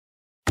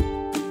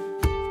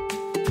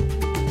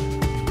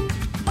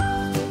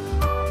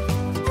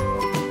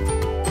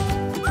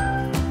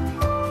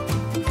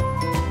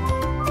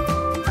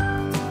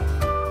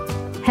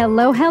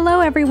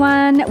Hello,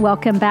 everyone.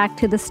 Welcome back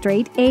to the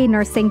Straight A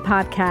Nursing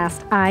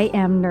Podcast. I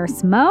am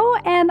Nurse Mo,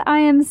 and I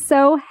am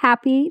so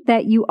happy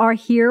that you are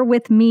here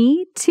with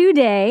me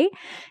today.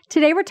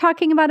 Today, we're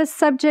talking about a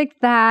subject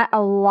that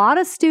a lot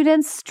of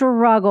students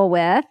struggle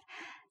with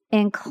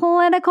in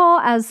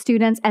clinical as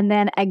students, and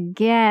then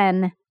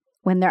again,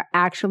 when they're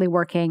actually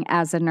working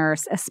as a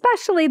nurse,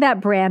 especially that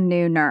brand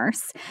new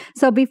nurse.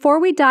 So before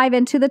we dive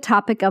into the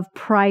topic of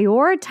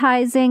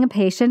prioritizing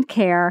patient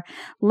care,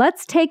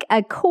 let's take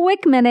a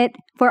quick minute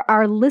for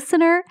our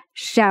listener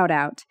shout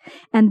out.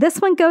 And this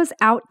one goes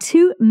out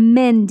to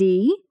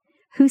Mindy,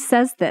 who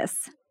says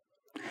this: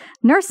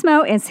 Nurse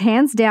Mo is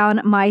hands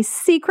down my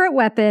secret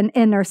weapon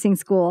in nursing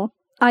school.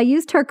 I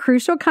used her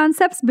Crucial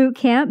Concepts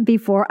Bootcamp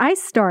before I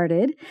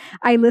started.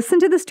 I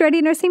listened to the Straight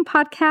A Nursing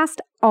Podcast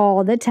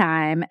all the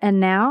time, and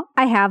now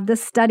I have the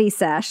study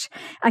sesh.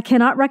 I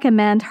cannot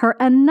recommend her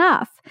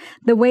enough.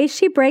 The way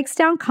she breaks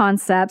down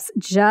concepts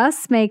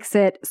just makes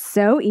it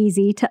so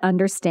easy to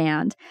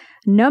understand.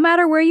 No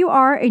matter where you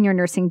are in your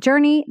nursing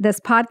journey, this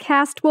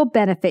podcast will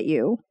benefit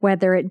you,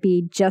 whether it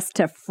be just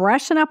to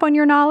freshen up on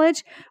your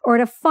knowledge or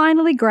to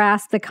finally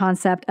grasp the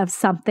concept of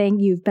something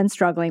you've been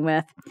struggling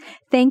with.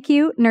 Thank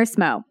you, Nurse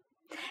Mo.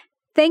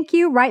 Thank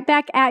you right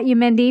back at you,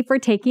 Mindy, for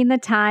taking the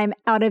time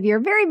out of your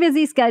very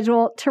busy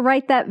schedule to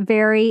write that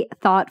very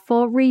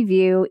thoughtful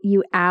review.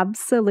 You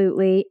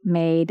absolutely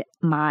made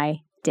my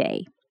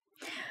day.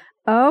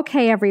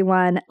 Okay,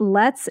 everyone,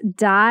 let's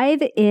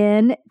dive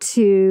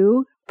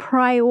into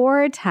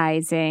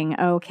prioritizing,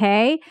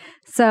 okay?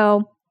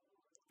 So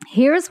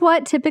here's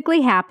what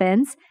typically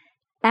happens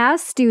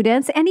as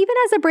students and even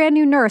as a brand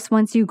new nurse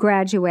once you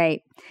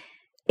graduate.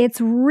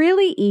 It's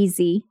really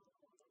easy,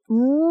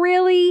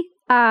 really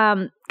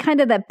kind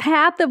of the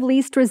path of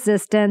least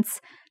resistance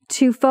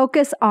to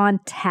focus on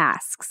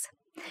tasks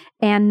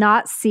and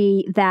not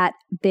see that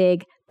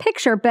big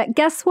picture. But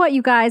guess what,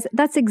 you guys?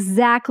 That's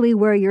exactly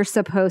where you're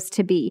supposed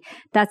to be.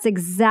 That's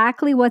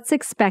exactly what's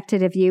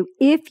expected of you.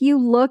 If you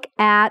look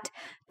at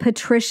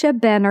Patricia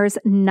Benner's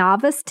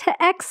Novice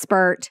to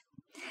Expert,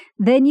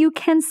 then you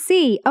can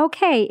see,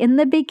 okay, in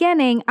the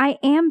beginning, I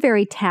am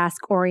very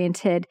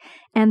task-oriented,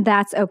 and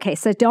that's okay.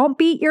 So don't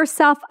beat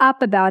yourself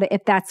up about it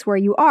if that's where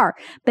you are,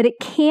 but it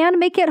can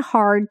make it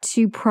hard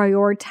to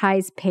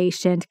prioritize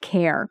patient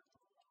care.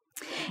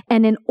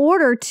 And in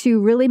order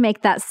to really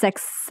make that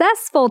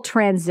successful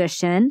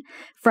transition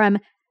from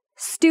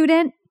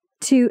student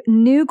to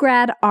new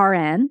grad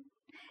RN,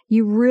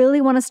 you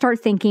really want to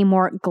start thinking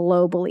more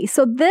globally.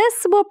 So this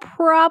will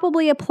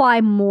probably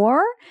apply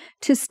more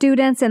to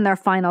students in their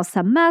final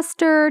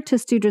semester, to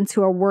students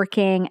who are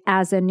working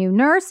as a new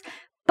nurse,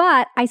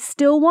 but I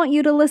still want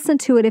you to listen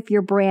to it if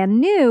you're brand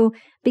new,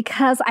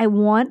 because I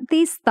want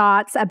these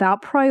thoughts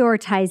about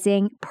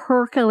prioritizing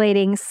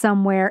percolating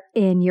somewhere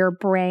in your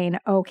brain,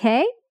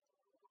 okay?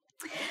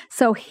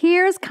 So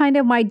here's kind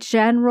of my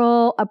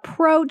general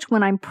approach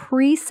when I'm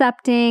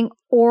precepting,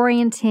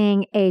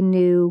 orienting a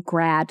new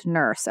grad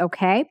nurse,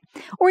 okay?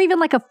 Or even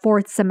like a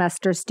fourth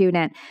semester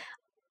student.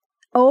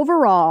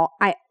 Overall,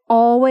 I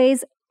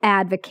always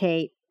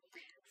advocate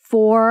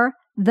for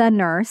the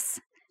nurse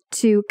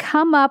to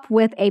come up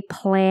with a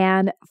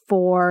plan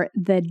for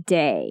the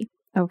day,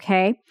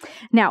 okay?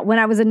 Now, when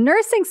I was a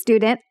nursing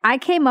student, I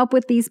came up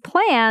with these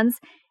plans.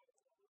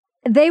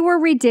 They were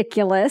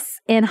ridiculous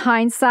in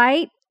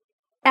hindsight.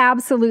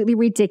 Absolutely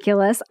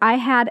ridiculous. I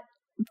had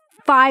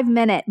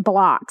 5-minute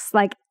blocks.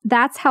 Like,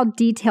 that's how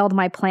detailed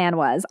my plan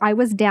was. I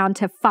was down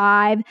to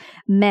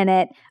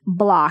 5-minute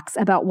blocks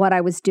about what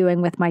I was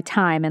doing with my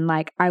time. And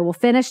like, I will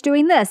finish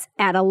doing this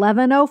at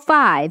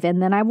 11:05,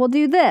 and then I will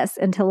do this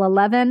until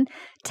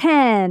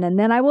 11:10, and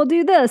then I will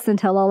do this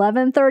until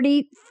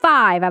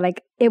 11:35.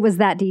 It was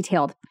that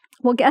detailed.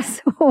 Well, guess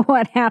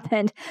what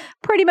happened?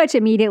 Pretty much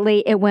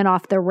immediately, it went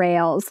off the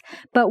rails.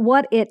 But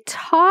what it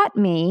taught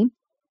me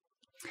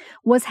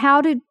was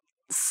how to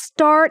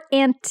start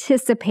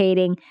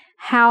anticipating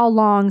how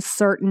long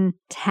certain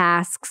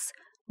tasks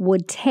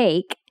would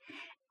take.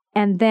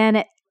 And then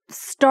it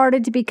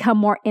started to become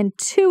more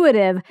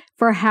intuitive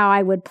for how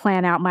I would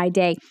plan out my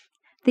day.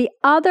 The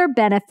other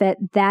benefit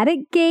that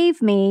it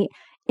gave me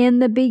in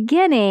the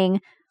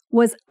beginning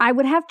was I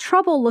would have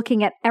trouble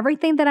looking at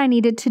everything that I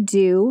needed to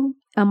do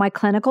on my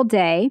clinical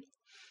day.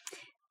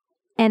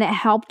 And it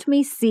helped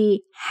me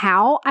see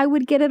how I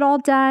would get it all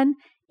done.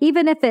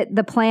 Even if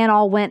the plan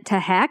all went to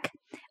heck,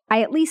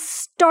 I at least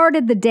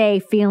started the day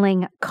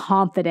feeling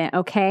confident,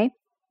 okay?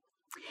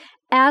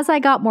 As I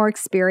got more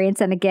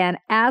experience, and again,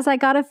 as I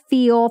got a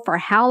feel for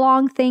how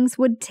long things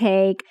would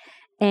take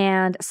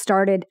and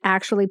started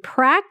actually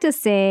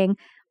practicing,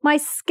 my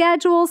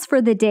schedules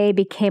for the day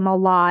became a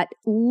lot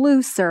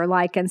looser.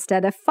 Like,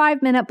 instead of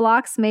 5-minute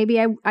blocks, maybe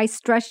I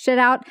stretched it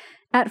out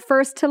at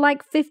first to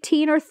like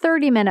 15 or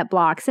 30-minute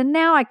blocks. And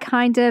now I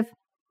kind of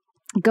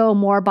go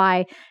more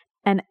by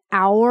an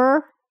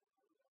hour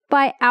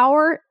by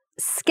hour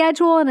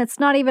schedule. And it's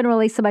not even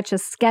really so much a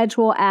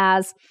schedule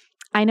as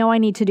I know I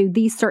need to do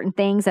these certain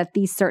things at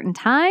these certain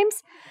times,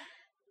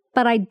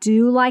 but I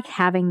do like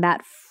having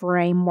that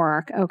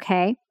framework,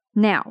 okay?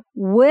 Now,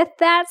 with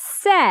that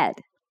said,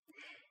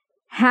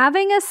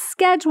 having a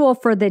schedule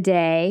for the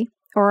day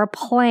or a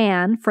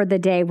plan for the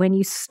day when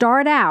you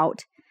start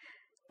out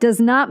does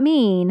not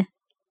mean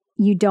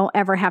you don't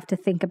ever have to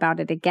think about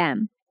it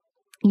again.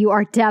 You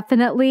are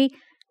definitely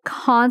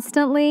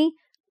constantly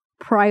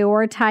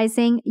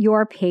prioritizing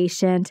your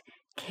patient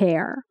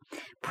care.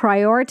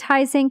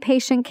 Prioritizing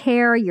patient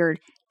care, your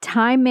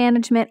time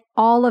management,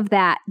 all of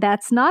that.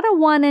 That's not a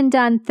one and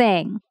done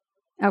thing.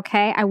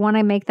 Okay, I want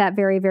to make that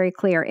very, very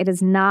clear. It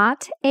is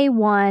not a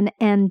one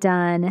and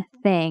done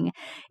thing.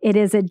 It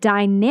is a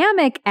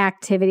dynamic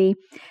activity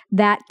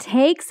that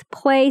takes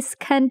place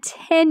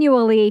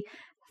continually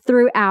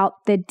throughout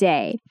the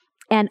day.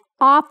 And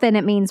often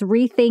it means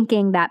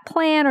rethinking that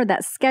plan or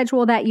that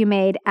schedule that you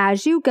made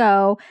as you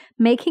go,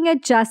 making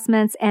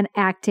adjustments and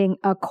acting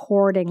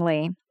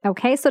accordingly.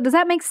 Okay, so does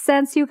that make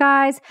sense, you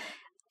guys?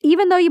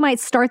 Even though you might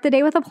start the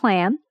day with a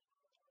plan,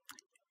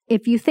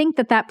 if you think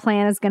that that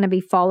plan is going to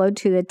be followed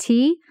to the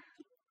T,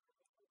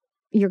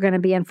 you're going to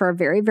be in for a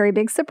very, very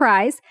big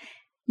surprise.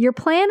 Your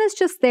plan is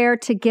just there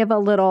to give a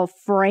little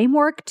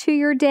framework to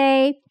your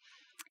day.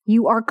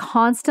 You are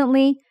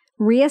constantly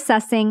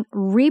reassessing,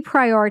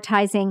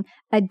 reprioritizing,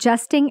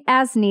 adjusting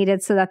as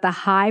needed so that the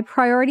high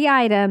priority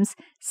items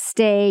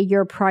stay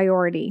your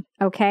priority.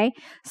 Okay?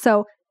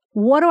 So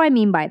what do I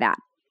mean by that?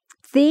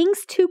 Things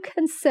to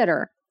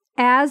consider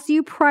as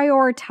you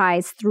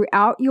prioritize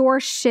throughout your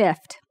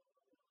shift.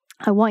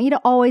 I want you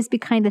to always be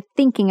kind of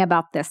thinking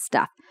about this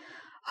stuff.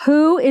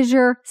 Who is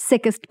your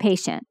sickest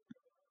patient?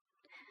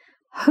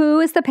 Who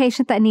is the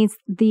patient that needs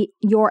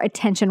your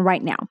attention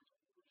right now?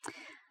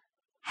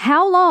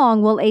 How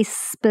long will a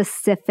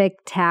specific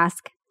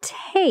task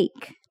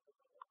take?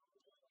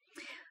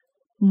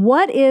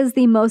 What is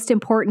the most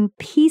important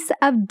piece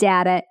of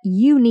data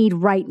you need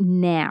right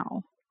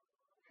now?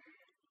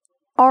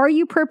 Are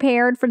you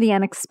prepared for the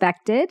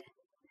unexpected?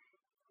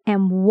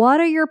 And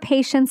what are your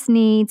patient's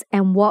needs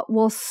and what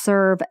will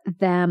serve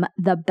them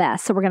the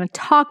best? So we're going to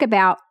talk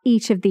about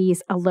each of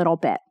these a little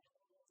bit.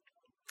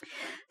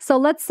 So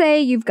let's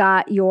say you've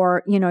got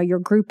your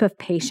group of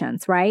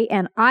patients, right?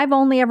 And I've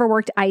only ever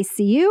worked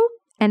ICU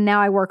and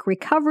now I work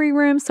recovery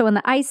room. So in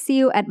the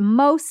ICU, at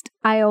most,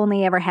 I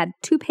only ever had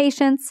 2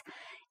 patients.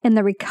 In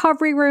the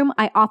recovery room,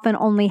 I often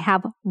only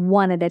have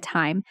 1 at a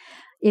time.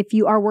 If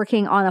you are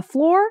working on a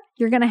floor,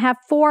 you're going to have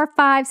 4,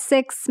 5,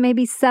 6,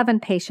 maybe 7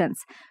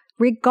 patients.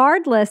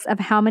 Regardless of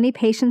how many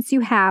patients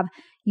you have,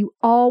 you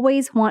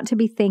always want to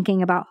be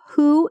thinking about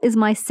who is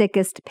my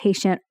sickest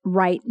patient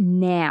right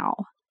now.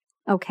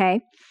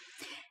 Okay?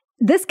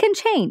 This can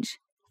change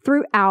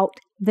throughout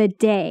the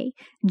day.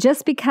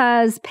 Just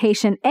because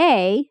patient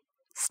A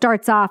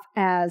starts off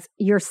as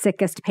your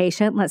sickest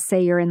patient, let's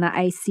say you're in the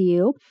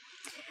ICU,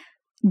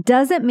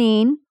 doesn't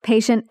mean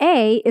patient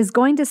A is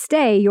going to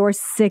stay your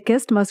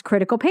sickest, most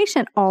critical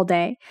patient all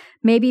day.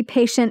 Maybe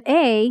patient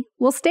A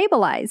will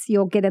stabilize.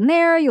 You'll get in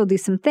there, you'll do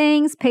some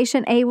things.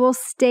 Patient A will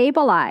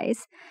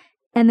stabilize.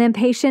 And then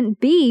patient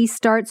B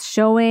starts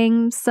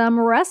showing some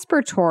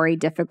respiratory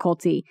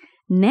difficulty.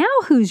 Now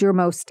who's your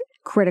most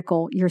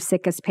critical, your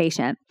sickest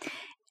patient?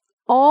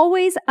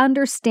 Always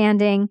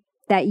understanding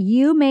that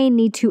you may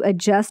need to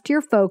adjust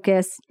your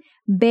focus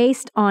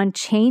based on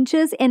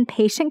changes in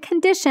patient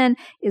condition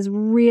is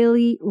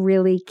really,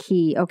 really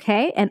key,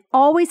 okay? And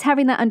always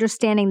having that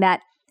understanding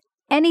that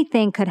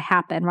anything could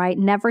happen, right?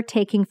 Never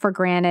taking for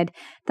granted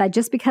that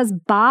just because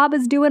Bob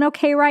is doing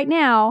okay right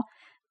now,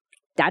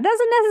 that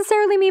doesn't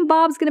necessarily mean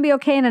Bob's going to be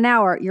okay in an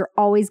hour. You're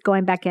always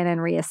going back in and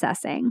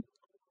reassessing.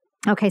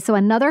 Okay, so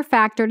another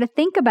factor to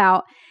think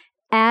about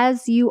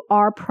as you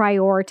are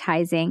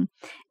prioritizing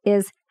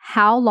is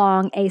how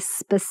long a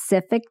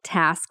specific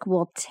task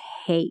will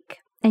take.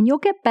 And you'll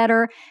get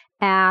better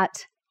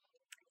at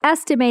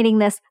estimating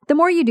this the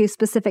more you do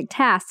specific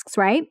tasks,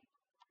 right?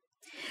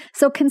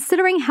 So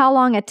considering how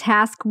long a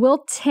task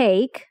will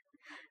take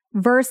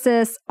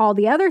versus all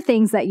the other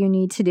things that you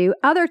need to do,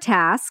 other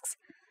tasks,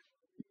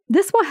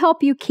 this will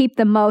help you keep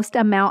the most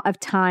amount of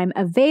time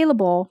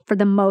available for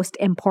the most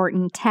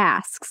important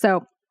tasks.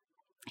 So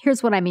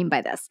here's what I mean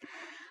by this.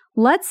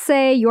 Let's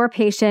say your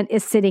patient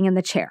is sitting in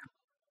the chair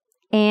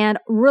and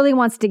really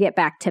wants to get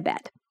back to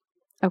bed,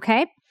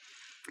 okay?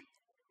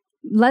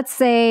 Let's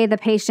say the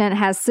patient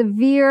has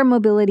severe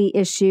mobility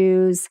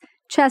issues,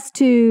 chest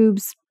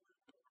tubes,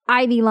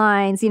 IV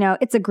lines,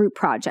 it's a group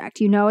project.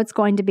 It's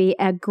going to be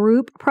a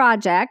group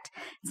project.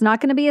 It's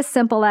not going to be as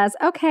simple as,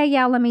 okay,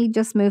 yeah, let me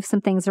just move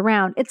some things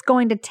around. It's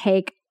going to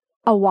take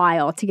a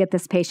while to get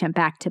this patient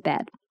back to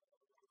bed.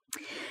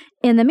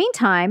 In the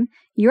meantime,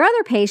 your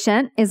other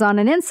patient is on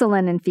an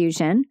insulin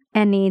infusion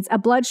and needs a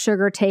blood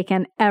sugar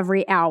taken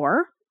every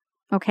hour.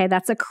 Okay,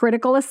 that's a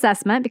critical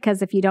assessment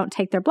because if you don't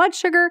take their blood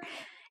sugar,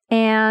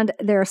 and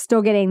they're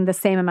still getting the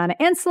same amount of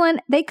insulin,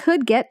 they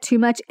could get too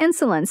much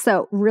insulin.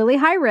 So really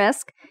high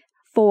risk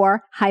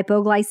for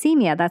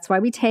hypoglycemia. That's why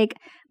we take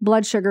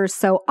blood sugars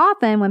so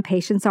often when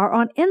patients are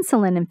on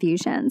insulin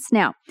infusions.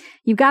 Now,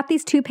 you've got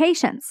these 2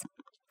 patients.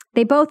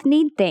 They both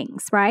need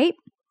things, right?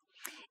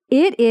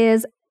 It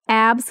is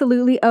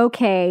absolutely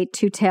okay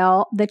to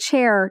tell the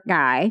chair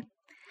guy,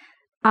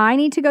 I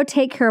need to go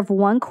take care of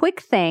one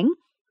quick thing,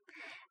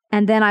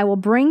 and then I will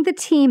bring the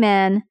team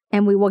in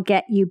and we will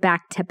get you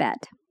back to bed.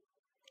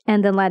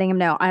 And then letting him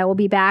know, I will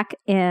be back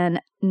in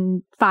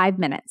 5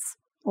 minutes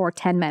or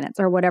 10 minutes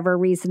or whatever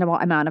reasonable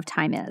amount of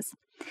time is.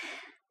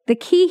 The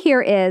key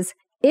here is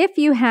if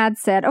you had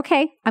said,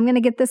 okay, I'm going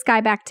to get this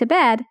guy back to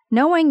bed,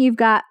 knowing you've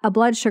got a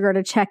blood sugar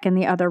to check in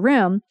the other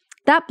room,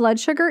 that blood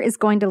sugar is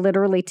going to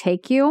literally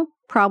take you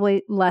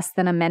probably less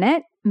than a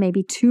minute,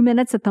 maybe 2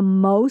 minutes at the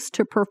most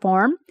to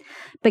perform.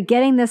 But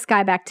getting this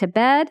guy back to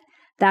bed,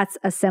 that's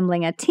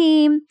assembling a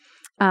team,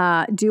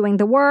 doing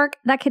the work,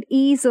 that could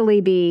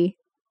easily be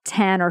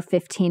 10 or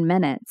 15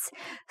 minutes.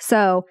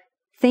 So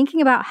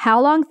thinking about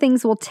how long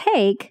things will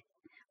take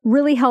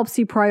really helps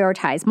you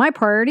prioritize. My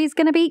priority is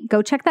going to be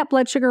go check that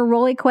blood sugar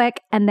really quick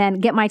and then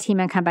get my team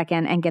and come back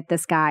in and get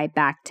this guy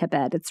back to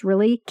bed. It's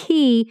really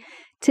key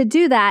to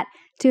do that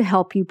to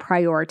help you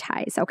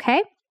prioritize,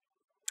 okay?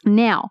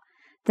 Now,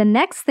 the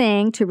next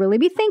thing to really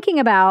be thinking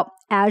about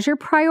as you're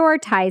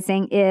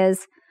prioritizing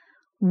is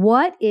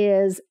what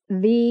is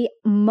the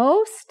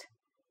most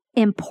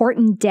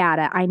important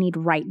data I need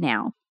right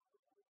now?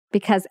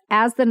 Because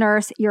as the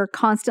nurse, you're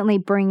constantly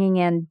bringing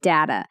in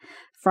data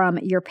from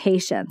your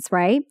patients,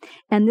 right?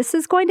 And this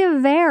is going to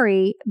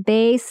vary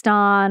based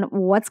on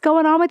what's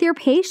going on with your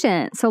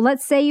patient. So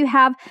let's say you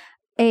have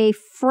a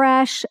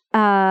fresh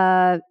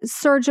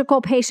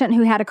surgical patient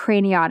who had a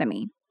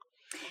craniotomy,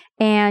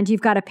 and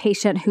you've got a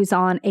patient who's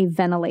on a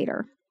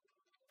ventilator.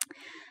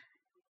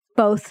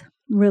 Both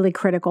really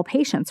critical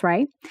patients,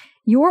 right?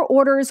 Your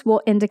orders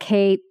will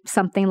indicate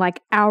something like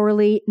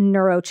hourly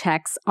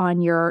neurochecks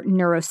on your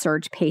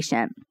neurosurge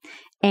patient.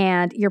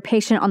 And your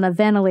patient on the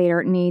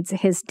ventilator needs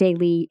his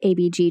daily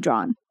ABG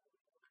drawn.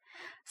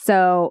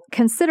 So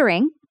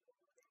considering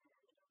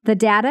the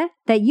data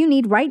that you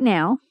need right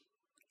now,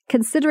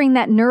 considering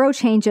that neuro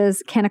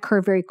changes can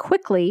occur very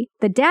quickly,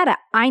 the data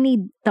I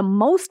need the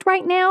most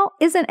right now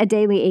isn't a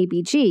daily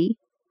ABG,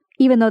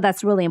 even though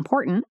that's really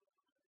important.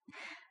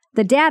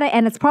 The data,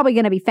 and it's probably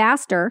going to be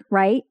faster,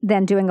 right,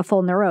 than doing a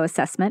full neuro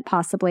assessment,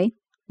 possibly.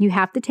 You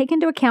have to take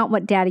into account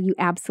what data you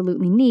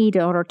absolutely need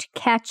in order to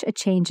catch a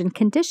change in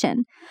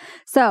condition.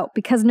 So,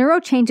 because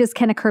neuro changes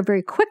can occur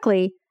very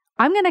quickly,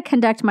 I'm going to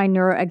conduct my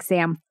neuro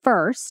exam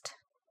first.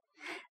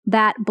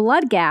 That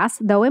blood gas,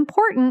 though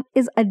important,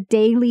 is a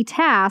daily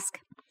task.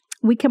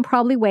 We can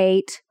probably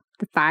wait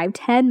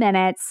 5-10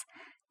 minutes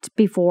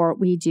before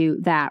we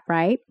do that,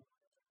 right?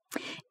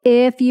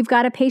 If you've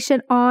got a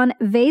patient on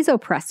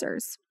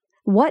vasopressors,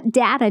 what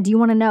data do you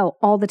want to know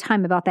all the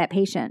time about that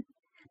patient?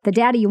 The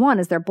data you want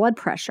is their blood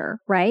pressure,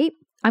 right?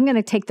 I'm going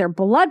to take their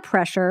blood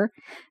pressure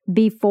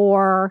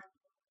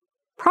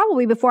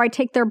probably before I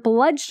take their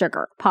blood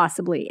sugar,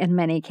 possibly in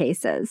many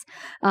cases.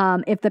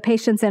 If the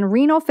patient's in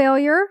renal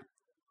failure,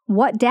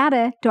 what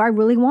data do I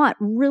really want?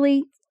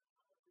 Really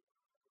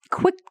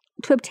quick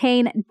to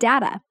obtain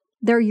data.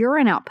 Their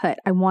urine output.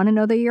 I want to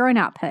know their urine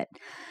output.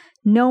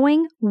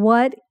 Knowing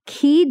what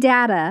key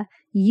data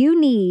you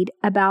need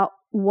about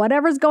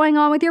whatever's going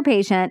on with your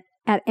patient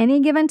at any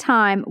given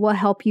time will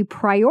help you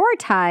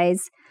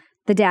prioritize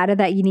the data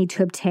that you need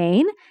to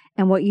obtain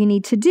and what you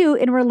need to do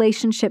in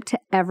relationship to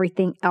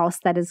everything else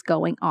that is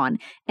going on.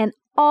 And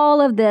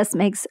all of this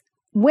makes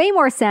way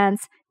more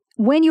sense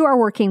when you are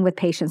working with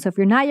patients. So if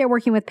you're not yet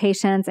working with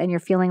patients and you're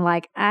feeling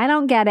like, I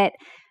don't get it,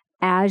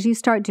 as you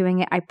start doing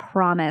it, I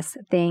promise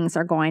things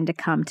are going to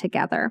come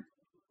together.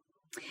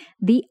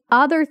 The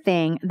other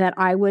thing that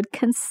I would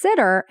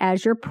consider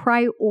as you're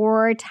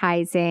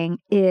prioritizing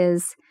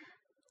is,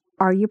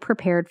 are you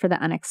prepared for the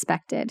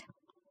unexpected?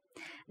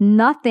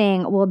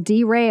 Nothing will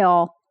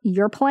derail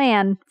your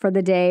plan for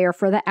the day or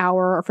for the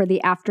hour or for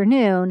the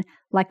afternoon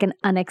like an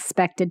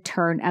unexpected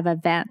turn of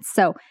events.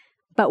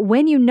 But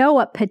when you know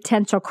what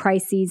potential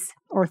crises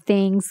or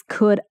things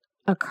could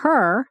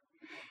occur,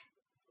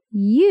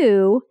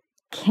 you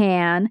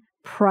can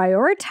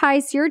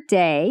prioritize your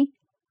day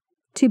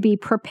to be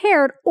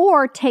prepared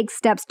or take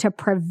steps to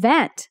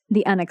prevent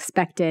the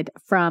unexpected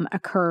from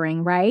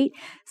occurring, right?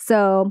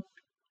 So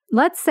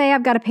let's say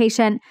I've got a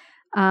patient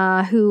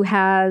who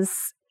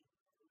has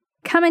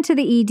come into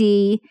the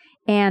ED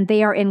and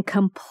they are in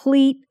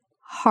complete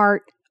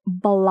heart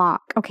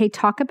block. Okay,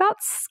 talk about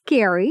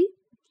scary.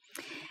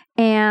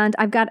 And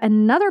I've got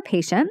another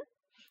patient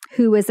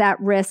who is at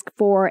risk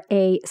for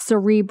a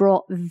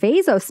cerebral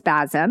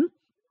vasospasm.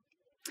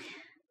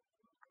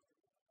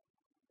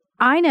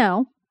 I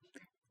know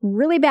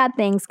really bad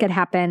things could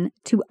happen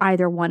to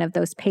either one of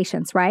those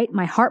patients, right?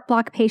 My heart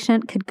block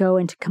patient could go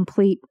into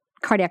complete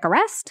cardiac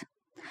arrest,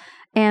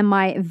 and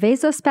my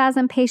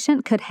vasospasm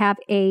patient could have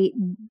a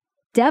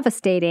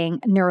devastating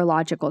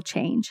neurological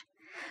change.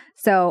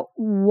 So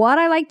what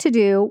I like to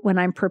do when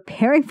I'm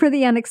preparing for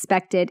the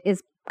unexpected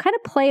is kind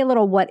of play a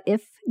little what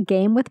if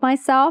game with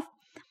myself.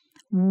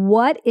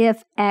 What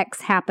if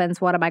X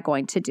happens? What am I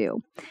going to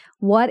do?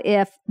 What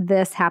if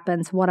this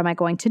happens? What am I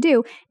going to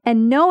do?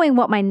 And knowing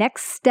what my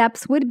next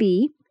steps would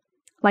be,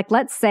 Like,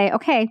 let's say,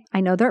 okay,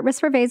 I know they're at risk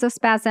for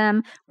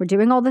vasospasm. We're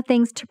doing all the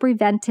things to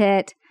prevent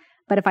it.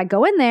 But if I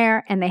go in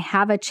there and they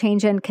have a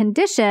change in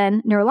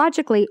condition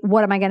neurologically,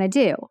 what am I going to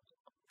do?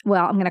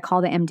 Well, I'm going to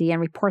call the MD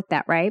and report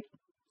that, right?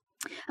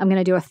 I'm going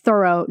to do a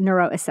thorough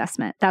neuro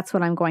assessment. That's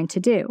what I'm going to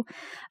do.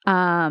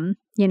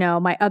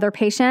 My other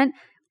patient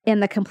in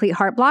the complete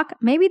heart block,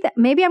 maybe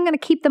I'm going to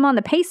keep them on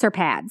the pacer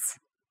pads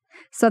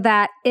so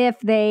that if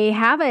they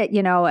have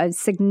a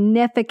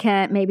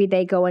significant, maybe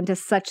they go into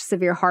such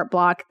severe heart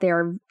block,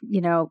 their,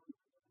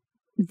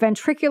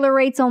 ventricular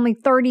rate's only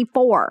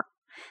 34.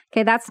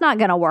 Okay, that's not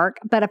going to work.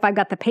 But if I've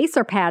got the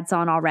pacer pads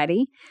on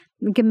already,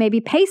 we can maybe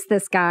pace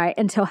this guy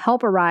until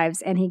help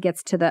arrives and he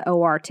gets to the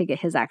OR to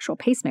get his actual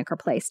pacemaker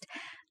placed.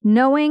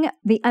 Knowing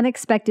the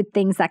unexpected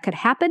things that could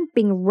happen,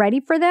 being ready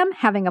for them,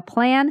 having a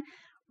plan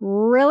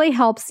really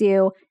helps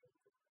you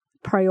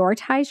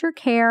prioritize your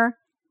care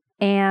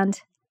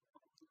and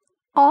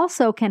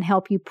also can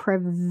help you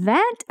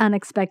prevent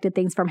unexpected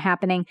things from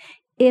happening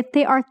if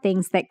they are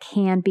things that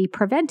can be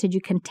prevented.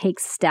 You can take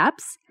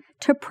steps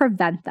to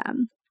prevent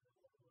them.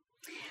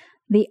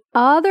 The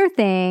other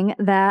thing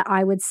that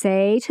I would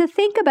say to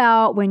think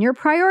about when you're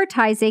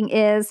prioritizing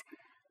is,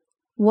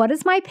 what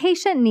does my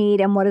patient need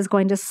and what is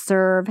going to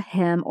serve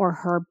him or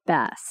her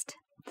best?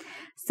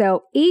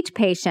 So each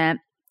patient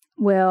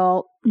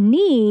will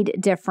need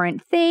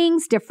different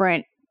things,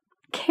 different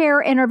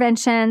care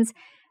interventions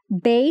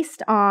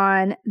based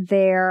on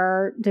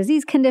their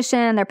disease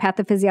condition, their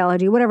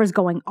pathophysiology, whatever's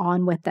going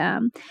on with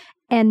them.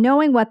 And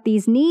knowing what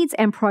these needs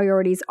and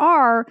priorities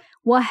are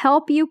will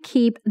help you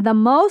keep the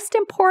most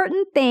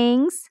important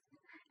things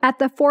at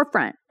the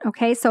forefront,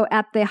 okay? So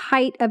at the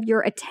height of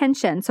your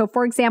attention. So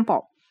for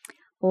example,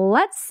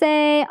 let's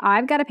say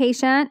I've got a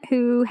patient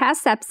who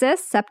has sepsis,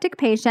 septic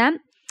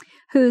patient,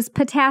 whose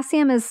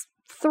potassium is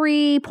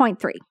 3.3,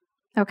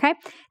 okay?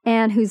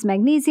 And whose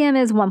magnesium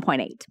is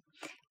 1.8.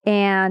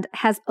 And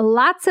has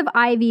lots of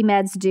IV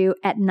meds due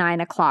at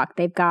 9 o'clock.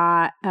 They've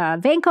got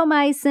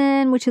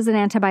vancomycin, which is an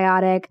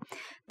antibiotic.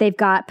 They've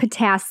got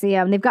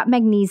potassium. They've got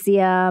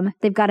magnesium.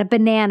 They've got a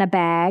banana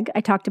bag. I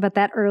talked about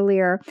that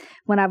earlier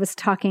when I was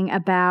talking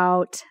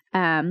about,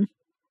 I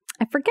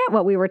forget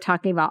what we were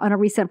talking about. On a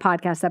recent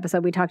podcast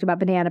episode, we talked about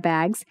banana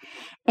bags.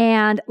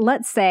 And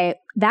let's say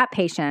that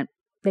patient,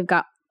 they've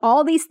got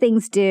all these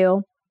things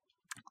due,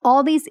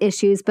 all these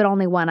issues, but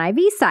only one IV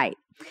site.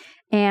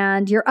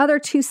 And your other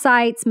two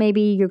sites,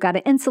 maybe you've got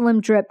an insulin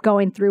drip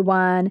going through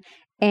one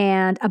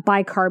and a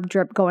bicarb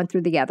drip going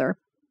through the other.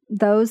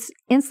 Those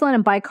insulin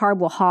and bicarb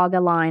will hog a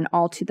line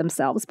all to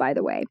themselves, by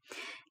the way.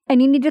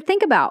 And you need to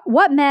think about,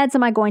 what meds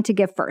am I going to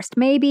give first?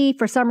 Maybe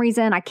for some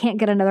reason I can't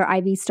get another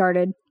IV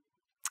started.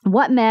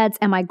 What meds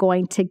am I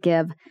going to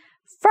give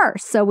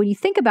first? So when you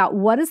think about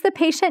what does the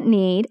patient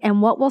need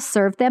and what will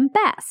serve them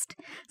best.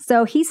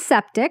 So he's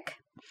septic.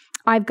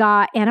 I've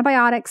got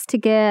antibiotics to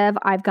give.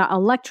 I've got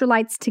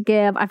electrolytes to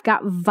give. I've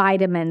got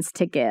vitamins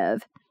to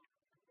give.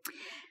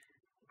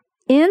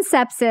 In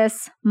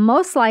sepsis,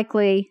 most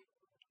likely,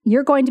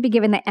 you're going to be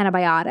given the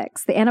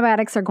antibiotics. The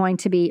antibiotics are going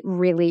to be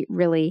really,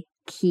 really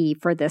key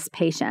for this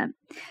patient.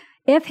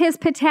 If his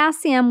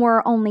potassium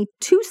were only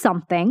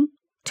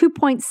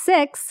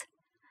 2.6,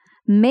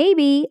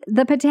 maybe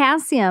the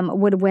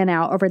potassium would win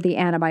out over the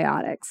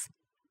antibiotics,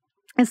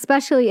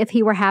 especially if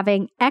he were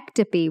having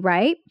ectopy,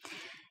 right?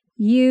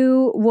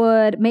 You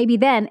would maybe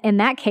then, in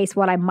that case,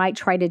 what I might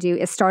try to do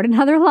is start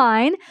another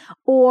line,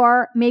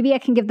 or maybe I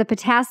can give the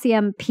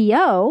potassium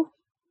PO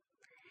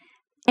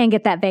and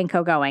get that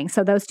vanco going.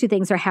 So those two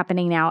things are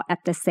happening now at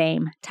the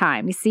same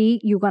time. You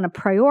see, you're going to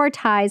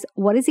prioritize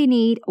what does he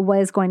need, what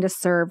is going to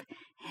serve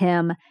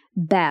him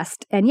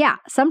best. And yeah,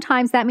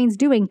 sometimes that means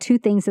doing two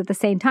things at the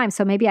same time.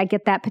 So maybe I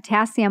get that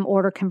potassium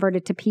order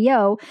converted to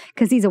PO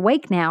because he's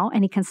awake now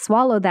and he can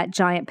swallow that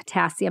giant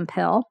potassium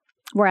pill.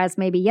 Whereas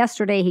maybe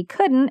yesterday he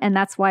couldn't, and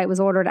that's why it was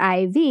ordered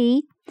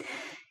IV.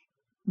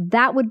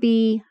 That would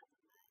be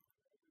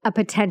a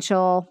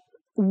potential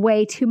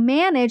way to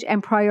manage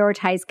and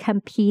prioritize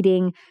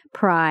competing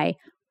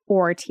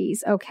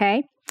priorities,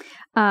 okay?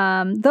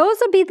 Those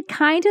would be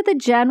kind of the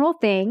general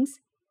things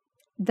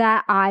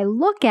that I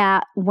look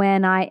at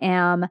when I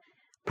am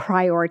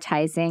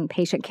prioritizing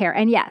patient care.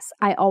 And yes,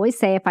 I always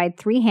say if I had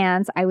three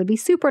hands, I would be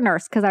super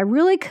nurse because I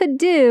really could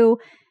do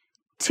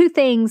two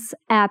things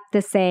at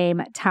the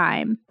same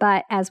time.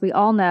 But as we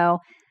all know,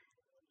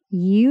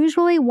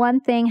 usually one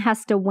thing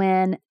has to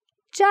win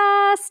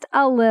just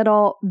a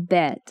little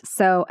bit.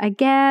 So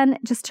again,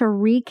 just to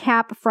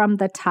recap from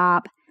the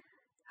top,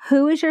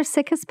 who is your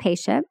sickest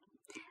patient?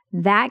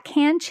 That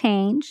can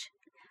change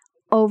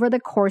over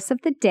the course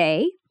of the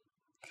day.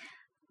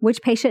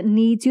 Which patient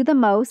needs you the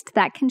most?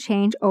 That can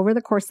change over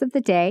the course of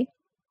the day.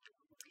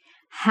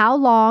 How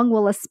long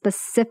will a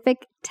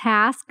specific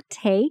task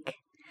take?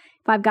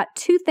 If I've got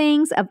two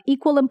things of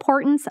equal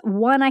importance,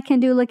 one I can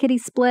do lickety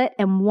split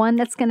and one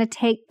that's going to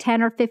take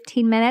 10 or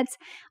 15 minutes,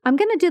 I'm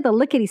going to do the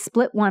lickety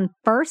split one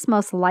first,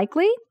 most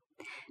likely,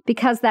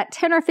 because that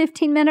 10 or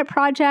 15 minute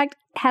project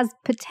has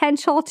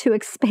potential to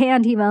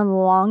expand even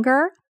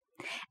longer.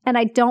 And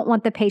I don't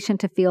want the patient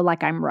to feel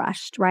like I'm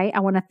rushed, right? I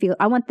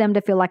want them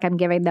to feel like I'm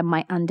giving them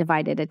my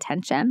undivided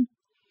attention.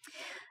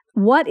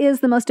 What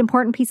is the most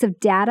important piece of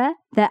data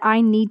that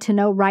I need to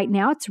know right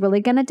now? It's really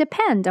going to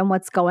depend on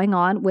what's going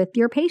on with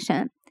your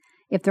patient.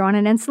 If they're on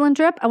an insulin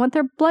drip, I want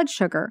their blood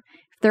sugar.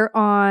 If they're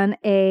on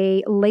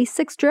a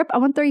Lasix drip, I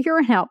want their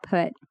urine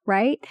output,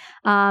 right?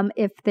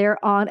 If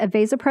they're on a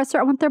vasopressor,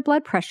 I want their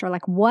blood pressure.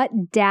 Like, what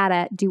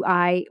data do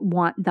I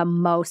want the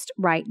most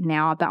right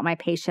now about my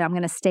patient? I'm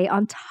going to stay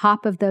on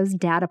top of those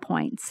data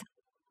points.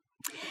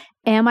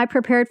 Am I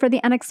prepared for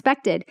the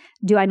unexpected?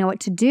 Do I know what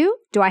to do?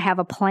 Do I have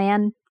a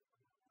plan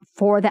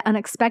for the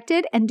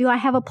unexpected? And do I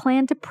have a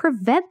plan to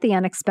prevent the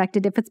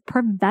unexpected if it's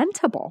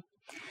preventable?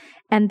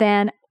 And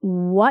then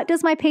what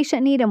does my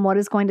patient need and what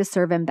is going to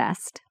serve him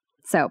best?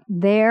 So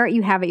there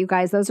you have it, you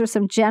guys. Those are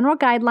some general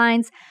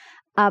guidelines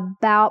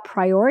about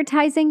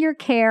prioritizing your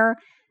care.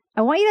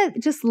 I want you to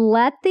just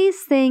let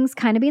these things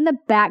kind of be in the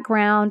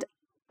background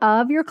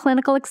of your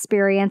clinical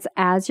experience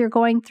as you're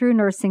going through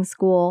nursing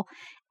school,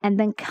 and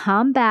then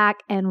come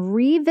back and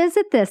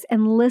revisit this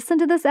and listen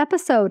to this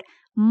episode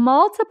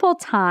multiple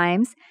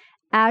times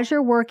as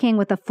you're working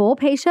with a full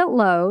patient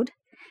load,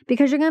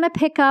 because you're going to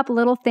pick up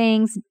little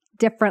things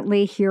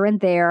differently here and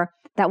there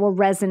that will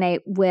resonate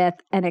with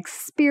an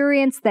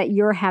experience that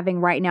you're having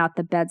right now at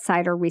the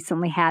bedside or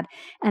recently had.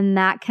 And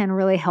that can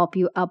really help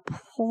you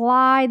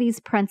apply these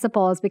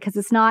principles, because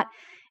this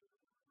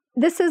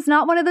is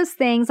not one of those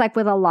things like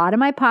with a lot of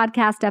my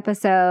podcast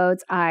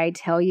episodes. I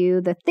tell you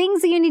the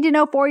things that you need to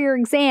know for your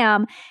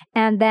exam,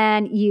 and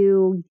then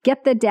you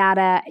get the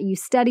data, you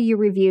study, you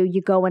review,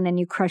 you go in and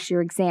you crush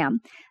your exam.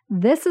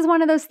 This is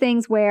one of those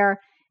things where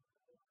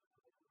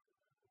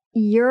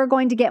you're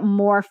going to get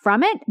more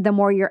from it the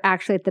more you're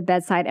actually at the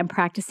bedside and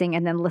practicing,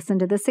 and then listen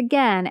to this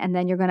again, and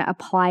then you're going to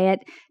apply it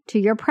to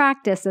your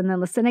practice, and then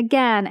listen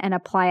again and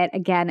apply it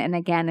again and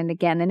again and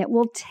again. And it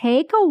will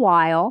take a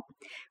while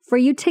for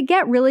you to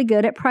get really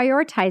good at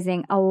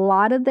prioritizing. A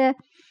lot of the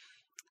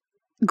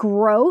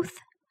growth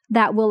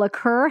that will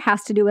occur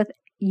has to do with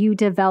you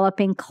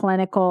developing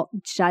clinical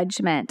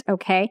judgment,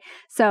 okay?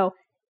 So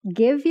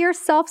give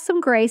yourself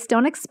some grace.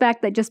 Don't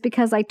expect that just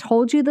because I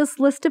told you this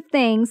list of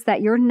things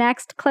that your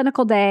next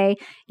clinical day,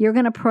 you're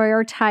going to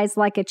prioritize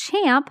like a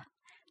champ.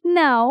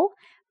 No,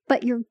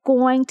 but you're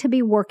going to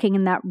be working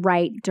in that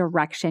right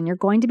direction. You're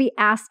going to be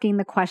asking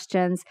the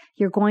questions.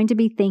 You're going to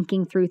be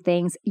thinking through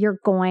things. You're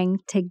going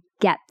to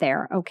get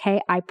there,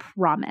 okay? I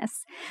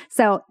promise.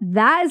 So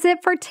that is it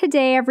for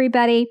today,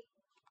 everybody.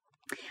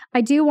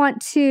 I do want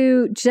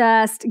to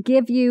just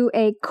give you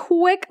a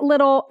quick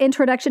little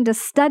introduction to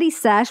Study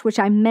Sesh, which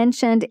I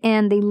mentioned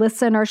in the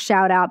listener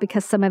shout out,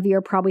 because some of you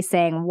are probably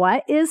saying,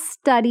 what is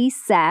Study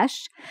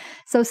Sesh?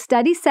 So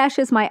Study Sesh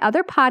is my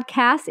other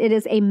podcast. It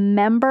is a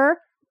member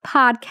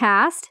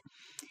podcast.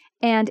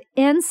 And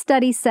in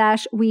Study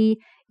Sesh, we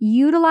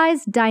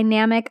utilize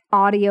dynamic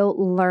audio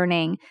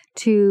learning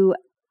to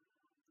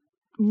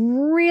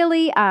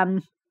really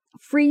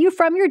free you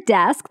from your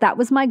desk. That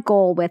was my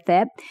goal with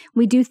it.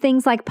 We do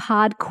things like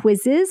pod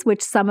quizzes,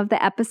 which some of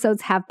the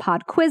episodes have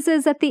pod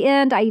quizzes at the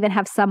end. I even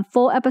have some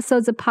full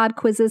episodes of pod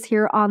quizzes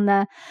here on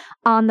the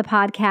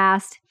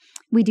podcast.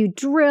 We do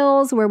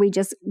drills where we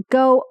just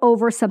go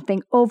over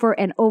something over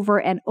and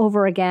over and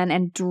over again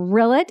and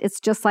drill it. It's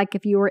just like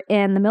if you were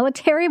in the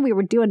military, we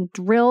were doing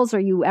drills, or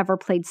you ever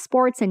played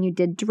sports and you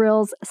did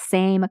drills,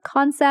 same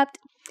concept.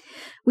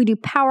 We do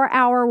Power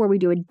Hour where we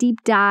do a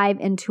deep dive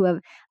into an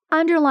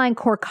underlying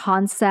core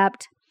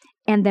concept,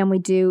 and then we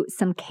do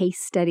some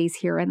case studies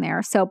here and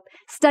there. So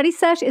Study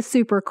Sesh is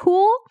super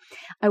cool.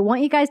 I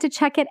want you guys to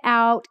check it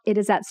out. It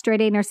is at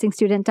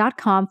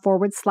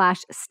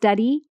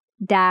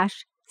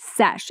straightanursingstudent.com/study-sesh,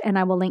 and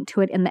I will link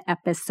to it in the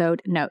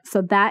episode notes.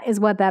 So that is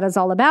what that is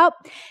all about.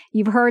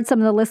 You've heard some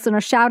of the listener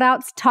shout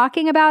outs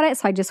talking about it,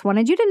 so I just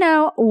wanted you to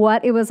know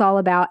what it was all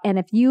about. And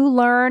if you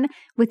learn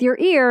with your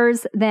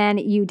ears, then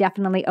you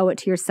definitely owe it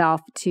to yourself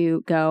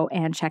to go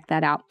and check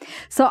that out.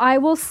 So I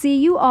will see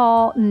you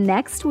all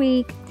next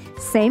week,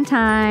 same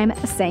time,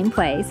 same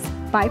place.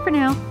 Bye for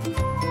now.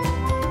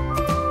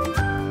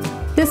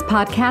 This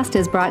podcast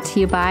is brought to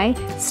you by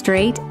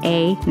Straight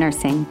A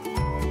Nursing.